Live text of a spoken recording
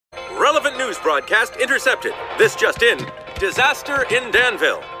news broadcast intercepted. This just in. Disaster in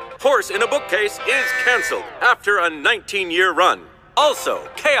Danville. Horse in a bookcase is canceled after a 19-year run. Also,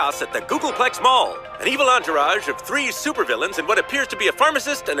 chaos at the Googleplex Mall. An evil entourage of 3 supervillains and what appears to be a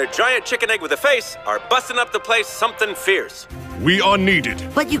pharmacist and a giant chicken egg with a face are busting up the place something fierce. We are needed.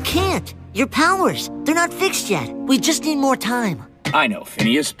 But you can't. Your powers, they're not fixed yet. We just need more time. I know,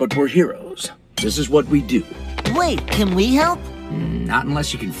 Phineas, but we're heroes. This is what we do. Wait, can we help? Not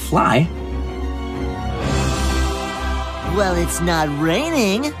unless you can fly. Well, it's not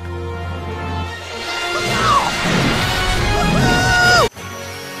raining.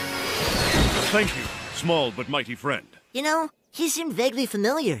 Thank you, small but mighty friend. You know, he seemed vaguely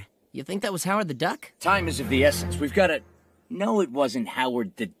familiar. You think that was Howard the Duck? Time is of the essence. We've got to... No, it wasn't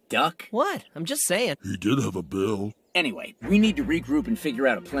Howard the Duck. What? I'm just saying. He did have a bill. Anyway, we need to regroup and figure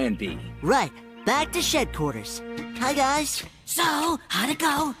out a plan B. Right. Back to shed quarters. Hi, guys. So, how'd it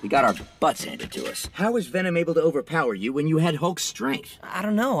go? We got our butts handed to us. How is Venom able to overpower you when you had Hulk's strength? I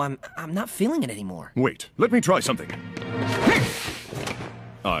don't know. I'm not feeling it anymore. Wait, let me try something.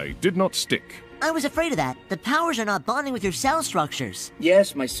 I did not stick. I was afraid of that. The powers are not bonding with your cell structures.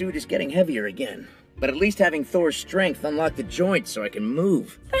 Yes, my suit is getting heavier again. But at least having Thor's strength unlocked the joints so I can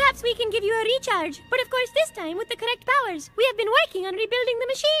move. Perhaps we can give you a recharge. But of course this time with the correct powers. We have been working on rebuilding the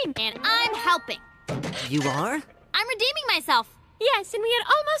machine. And I'm helping. You are? I'm redeeming myself. Yes, and we are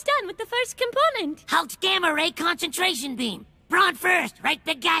almost done with the first component. Hulk's gamma ray concentration beam. Brawn first, right,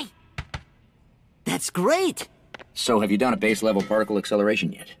 big guy? That's great. So have you done a base level particle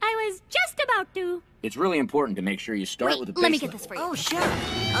acceleration yet? I was just about to. It's really important to make sure you start with a base let me get level. this for you. Oh, sure.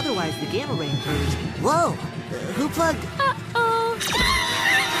 Otherwise, the gamma ray occurs. Whoa! Who plugged? Uh-oh.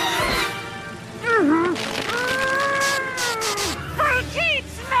 Heat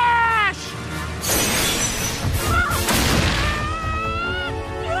smash!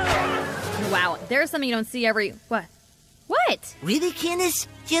 Wow, there's something you don't see every... What? What? Really, Candace?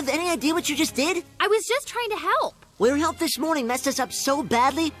 Do you have any idea what you just did? I was just trying to help. Your help this morning messed us up so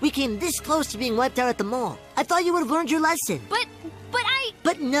badly, we came this close to being wiped out at the mall. I thought you would have learned your lesson.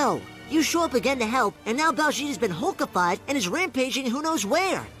 But no. You show up again to help, and now Baljeet's been Hulkified and is rampaging who knows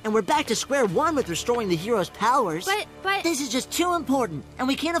where. And we're back to square one with restoring the hero's powers. But... This is just too important, and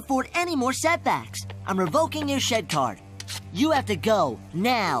we can't afford any more setbacks. I'm revoking your shed card. You have to go,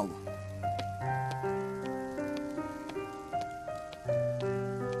 now.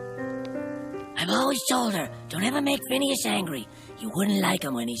 I've always told her, don't ever make Phineas angry. You wouldn't like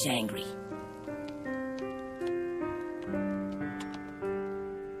him when he's angry.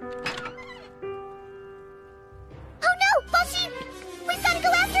 Oh no, Baljeet! We've got to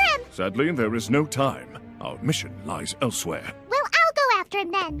go after him! Sadly, there is no time. Our mission lies elsewhere. Well, I'll go after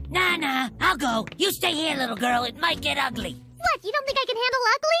him then. Nah, I'll go. You stay here, little girl. It might get ugly. What, you don't think I can handle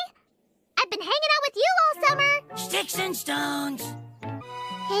ugly? I've been hanging out with you all summer. Sticks and stones.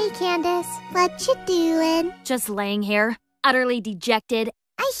 Hey, Candace. What you doing? just laying here, utterly dejected.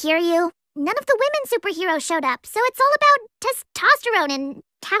 I hear you. None of the women superheroes showed up, so it's all about testosterone and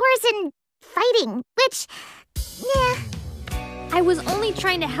towers and fighting, which, yeah. I was only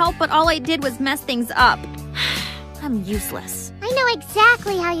trying to help, but all I did was mess things up. I'm useless. I know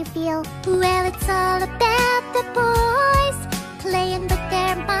exactly how you feel. Well, it's all about the boys playing with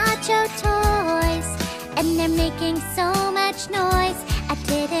their macho toys, and they're making so much noise. I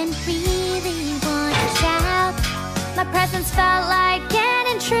didn't really want to shout. My presence felt like an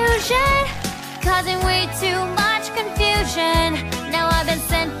intrusion, causing way too much confusion. Now I've been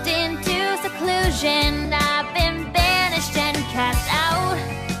sent into seclusion. I've been banished and cast out.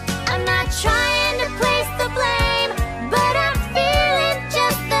 I'm not trying to place the blame, but I'm feeling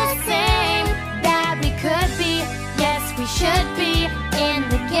just the same. That we could be, yes we should be, in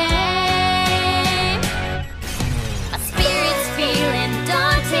the game. My spirit's feeling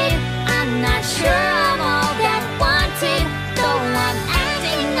daunted. I'm not sure I'm all that wanted. Though I'm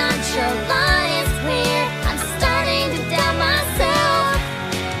acting nonchalant, it's clear I'm starting to doubt myself.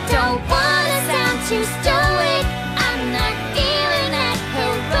 Don't wanna sound too stoic, I'm not feeling that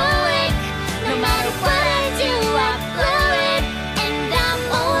heroic. No matter what I do, I blow it, and I'm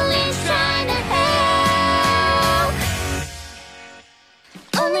only trying to help.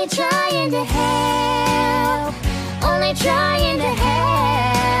 Only trying to help. Only trying to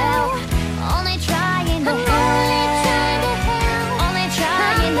help. Only trying to help. Only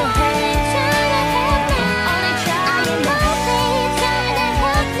trying to help. Only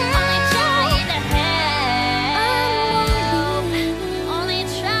trying to help. Only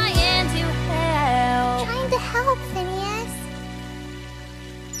trying to help. Trying to help, Phineas.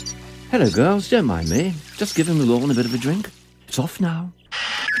 Hello, girls. Don't mind me. Just giving the lawn a bit of a drink. It's off now.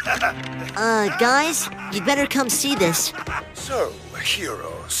 Guys, you'd better come see this. So,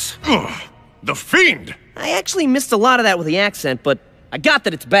 heroes. Ugh, the fiend! I actually missed a lot of that with the accent, but I got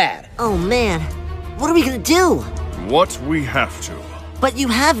that it's bad. Oh man, what are we gonna do? What we have to. But you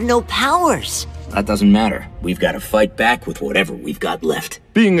have no powers. That doesn't matter. We've got to fight back with whatever we've got left.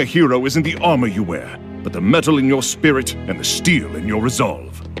 Being a hero isn't the armor you wear, but the metal in your spirit and the steel in your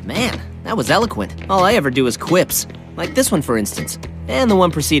resolve. Man, that was eloquent. All I ever do is quips. Like this one, for instance. And the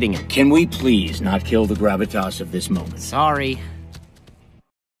one preceding it. Can we please not kill the gravitas of this moment? Sorry.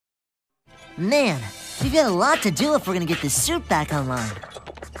 Man, we've got a lot to do if we're gonna get this suit back online.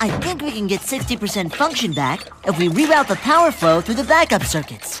 I think we can get 60% function back if we reroute the power flow through the backup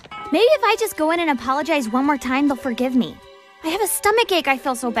circuits. Maybe if I just go in and apologize one more time, they'll forgive me. I have a stomachache, I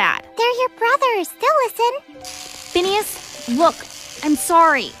feel so bad. They're your brothers. They'll listen. Phineas, look, I'm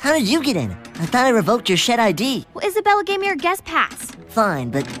sorry. How did you get in? I thought I revoked your shed ID. Well, Isabella gave me her guest pass. Fine,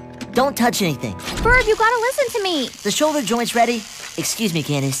 but don't touch anything. Ferb, you gotta listen to me. The shoulder joint's ready. Excuse me,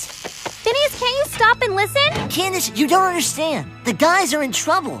 Candace. Phineas, can't you stop and listen? Candace, you don't understand. The guys are in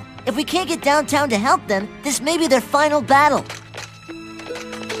trouble. If we can't get downtown to help them, this may be their final battle.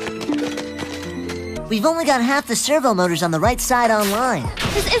 We've only got half the servo motors on the right side online.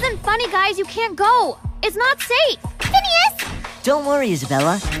 This isn't funny, guys. You can't go. It's not safe. Phineas! Don't worry,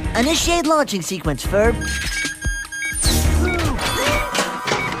 Isabella. Initiate launching sequence, Ferb.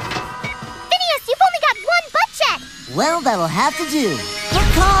 Phineas, you've only got one butt check. Well, that'll have to do.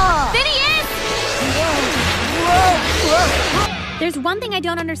 Caw! Phineas! Whoa! There's one thing I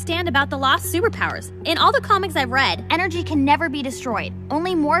don't understand about the lost superpowers. In all the comics I've read, energy can never be destroyed,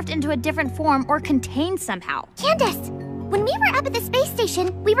 only morphed into a different form or contained somehow. Candace, when we were up at the space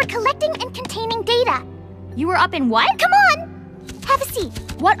station, we were collecting and containing data. You were up in what? Come on, have a seat.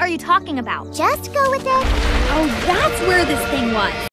 What are you talking about? Just go with it. Oh, that's where this thing was.